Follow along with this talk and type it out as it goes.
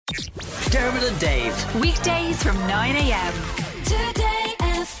Dermot and Dave. Weekdays from 9 a.m. Today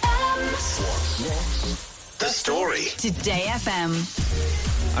FM. The story. Today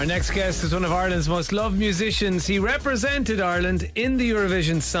FM. Our next guest is one of Ireland's most loved musicians. He represented Ireland in the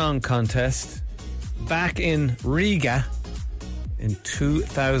Eurovision Song Contest back in Riga in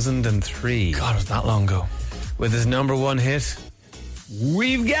 2003. God, it was that long ago. With his number one hit,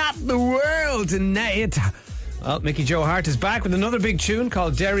 We've Got the World Tonight. Well, Mickey Joe Hart is back with another big tune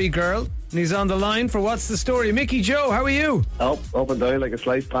called Derry Girl, and he's on the line for What's the Story. Mickey Joe, how are you? Up and down like a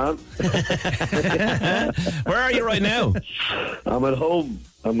sliced pan. Where are you right now? I'm at home.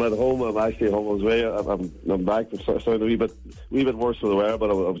 I'm actually home. I was away. I'm back. It's sounding a wee bit worse for the wear, but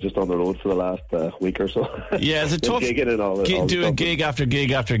I was just on the road for the last week or so. Yeah, it's a tough gigging and all doing gig after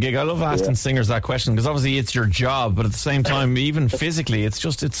gig after gig. I love asking singers that question because obviously it's your job, but at the same time, even physically, it's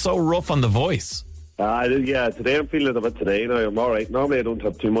so rough on the voice. Today I'm feeling it a bit today. Now I'm all right. Normally I don't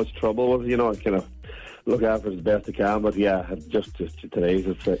have too much trouble with it. I kind of look after it as best I can, but just today's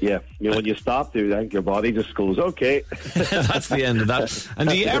when you stop, I think your body just goes okay. That's the end of that. And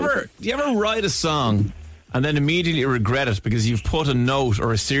do you ever write a song and then immediately regret it because you've put a note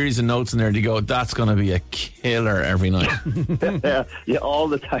or a series of notes in there and you go, that's going to be a killer every night? Yeah, all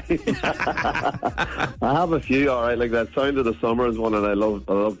the time. I have a few, all right, like that Sound of the Summer is one, and I love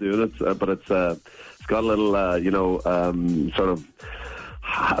doing it, but it's got a little sort of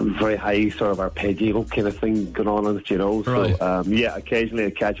very high sort of arpeggio kind of thing going on in it, Right. So occasionally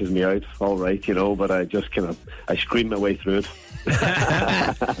it catches me out, all right, but I just I scream my way through it.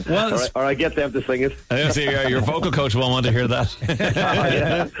 Well, or I get them to sing it. So your vocal coach won't want to hear that.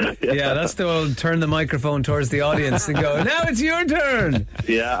 yeah, that's the old turn the microphone towards the audience and go, now it's your turn.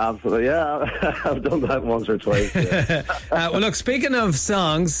 Yeah, absolutely. Yeah, I've done that once or twice. Yeah. Well, look, speaking of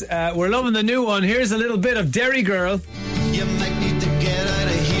songs, we're loving the new one. Here's a little bit of Derry Girl. You might need to get out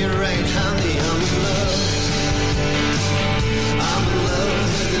of here right handy. I'm in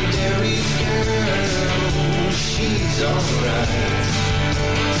love with a Derry girl. She's alright.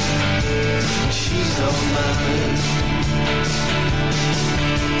 She's all mine.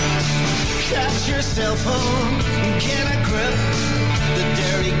 Catch your cell phone, get a grip. The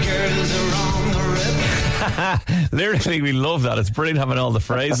Derry girls are on the rip. Lyrically, we love that. It's brilliant having all the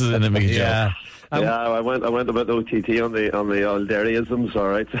phrases in it, Mickey Joe. Yeah. I went a bit OTT on the old Derryisms, all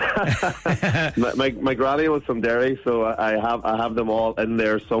right. my granny was from Derry, so I have them all in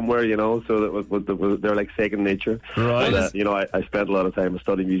there somewhere, so that they're like second nature. Right. And, I spent a lot of time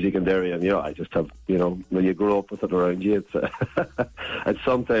studying music in Derry, and I just have, when you grow up with it around you, it's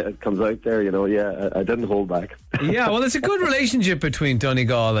something. It comes out there, I didn't hold back. Yeah, well, it's a good relationship between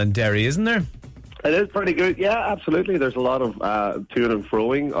Donegal and Derry, isn't there? It is pretty good. Yeah, absolutely. There's a lot of to and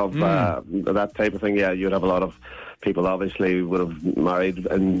froing of that type of thing. Yeah, you'd have a lot of people obviously would have married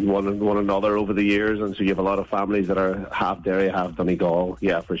and one another over the years, and so you have a lot of families that are half Derry, half Donegal.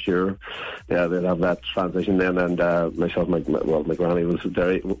 Yeah, for sure. Yeah, they'd have that transition then. And myself, my granny was a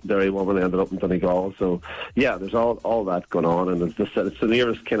Derry woman, ended up in Donegal. So yeah, there's all that going on, and it's the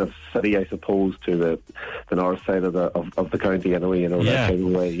nearest kind of city, I suppose, to the north side of the county. Anyway, that kind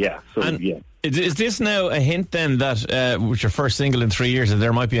of way. Yeah. So yeah. Is this now a hint then that with your first single in 3 years that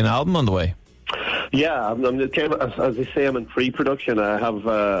there might be an album on the way? Yeah, as I say, I'm in pre-production. I have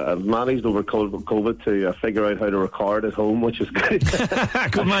I've managed over COVID to figure out how to record at home, which is good.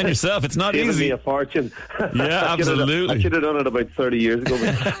 Good mind yourself. It's not Giving easy. me a fortune. Yeah, absolutely. I should have done it about 30 years ago.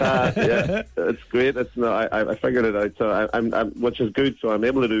 But, it's great. I figured it out. So I'm which is good. So I'm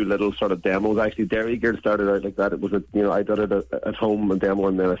able to do little sort of demos. Actually, Derry Girl started out like that. It was I did it at home, a demo,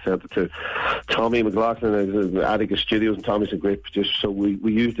 and then I sent it to Tommy McLaughlin at Atticus Studios, and Tommy's a great producer. So we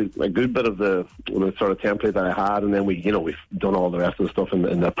used a good bit of the sort of template that I had, and then we've done all the rest of the stuff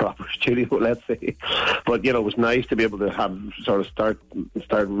in the proper studio, let's say. But it was nice to be able to have sort of start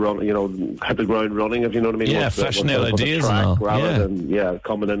running, hit the ground running, if you know what I mean. Yeah, fleshing out ideas and all. Rather than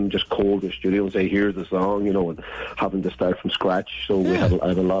coming in just cold to the studio and say here's the song, and having to start from scratch. So I have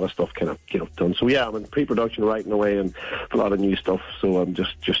a lot of stuff kind of done. So yeah, I'm in pre-production writing away and a lot of new stuff. So I'm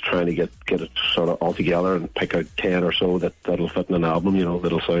just trying to get it sort of all together and pick out 10 or so that'll fit in an album,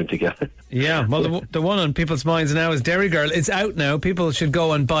 that'll sound together. Yeah, well, the one on people's minds now is Derry Girl. It's out now. People should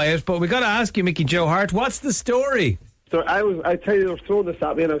go and buy it. But we got to ask you, Mickey Joe Hart, what's the story? So I tell you, they were throwing this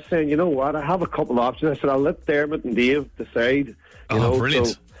at me, and I was saying, you know what? I have a couple of options. I said, I'll let Dermot and Dave decide. Brilliant.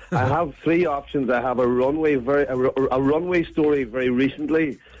 So I have three options. I have a runway story very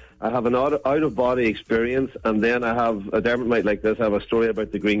recently. I have an out of body experience, and then I have Dermot might like this. I have a story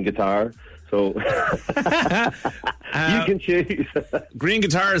about the green guitar. So You can choose. Green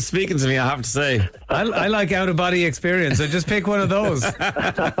guitar is speaking to me, I have to say. I like out of body experience. So just pick one of those.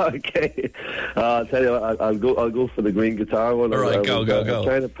 Okay. I'll tell you, I'll go for the green guitar one. All right, go. I'm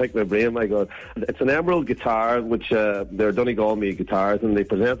trying to pick my brain. My God, it's an emerald guitar, which they're Donegal Me guitars, and they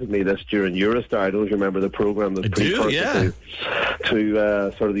presented me this during Eurostar. I don't know if you remember the program that to sort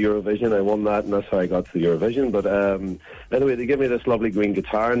of the Eurovision. I won that, and that's how I got to the Eurovision. But anyway, they gave me this lovely green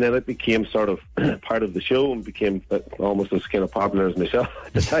guitar, and then it became sort of part of the show and became almost as kind of popular as myself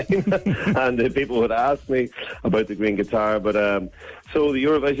at the time. And people would ask me about the green guitar. But so the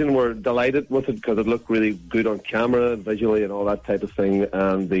Eurovision were delighted with it because it looked really good on camera, visually, and all that type of thing.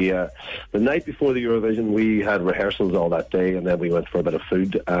 And the night before the Eurovision, we had rehearsals all that day, and then we went for a bit of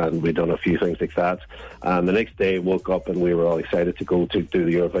food, and we'd done a few things like that. And the next day, woke up, and we were all excited to go to do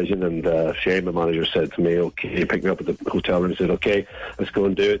the Eurovision. And Shane, my manager, said to me, "Okay," he picked me up at the hotel room and said, "Okay, let's go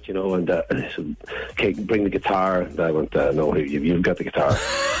and do it," you know. And he said, "Okay, bring the guitar." And I went, "No, you've got the guitar."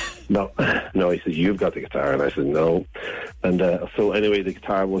 No, he said, "You've got the guitar." And I said, "No." And so anyway, the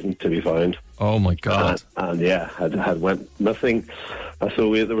guitar wasn't to be found. Oh my God. And yeah, had went missing.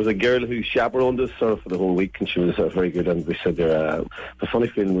 So there was a girl who chaperoned us sort of for the whole week, and she was very good. And we said, "The funny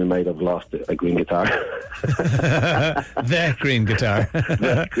feeling we might have lost a green guitar." The green guitar.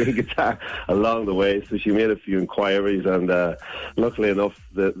 The green guitar along the way. So she made a few inquiries, and luckily enough,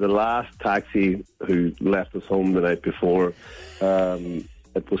 the last taxi who left us home the night before,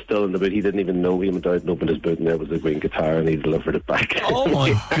 it was still in the boot. He didn't even know. He went out and opened his boot, and there was the green guitar, and he delivered it back. Oh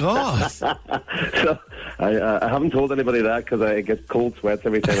my God. So I haven't told anybody that because I get cold sweats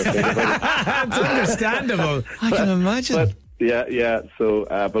every time I think about it. It's understandable. I can imagine. But yeah. So,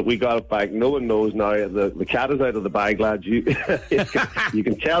 but we got it back. No one knows now. The cat is out of the bag, lads. You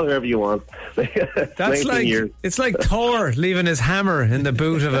can tell whoever you want. That's like years. It's like Thor leaving his hammer in the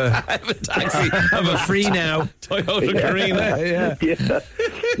boot of a taxi. of a free now Toyota Carina.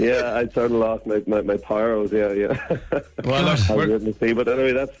 Yeah. I totally lost my power. Yeah. Well, look, but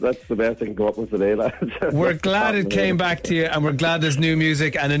anyway, that's the best I can come up with today, lads. we're glad it came back to you, and we're glad there's new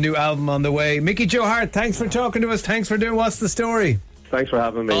music and a new album on the way. Mickey Joe Hart, thanks for talking to us. Thanks for doing What's the Story. Thanks for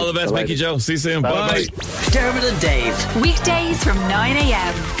having me. All the best, Mickey Joe. See you soon. Bye. Dermot and Dave. Weekdays from 9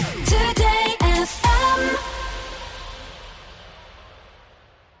 a.m. Today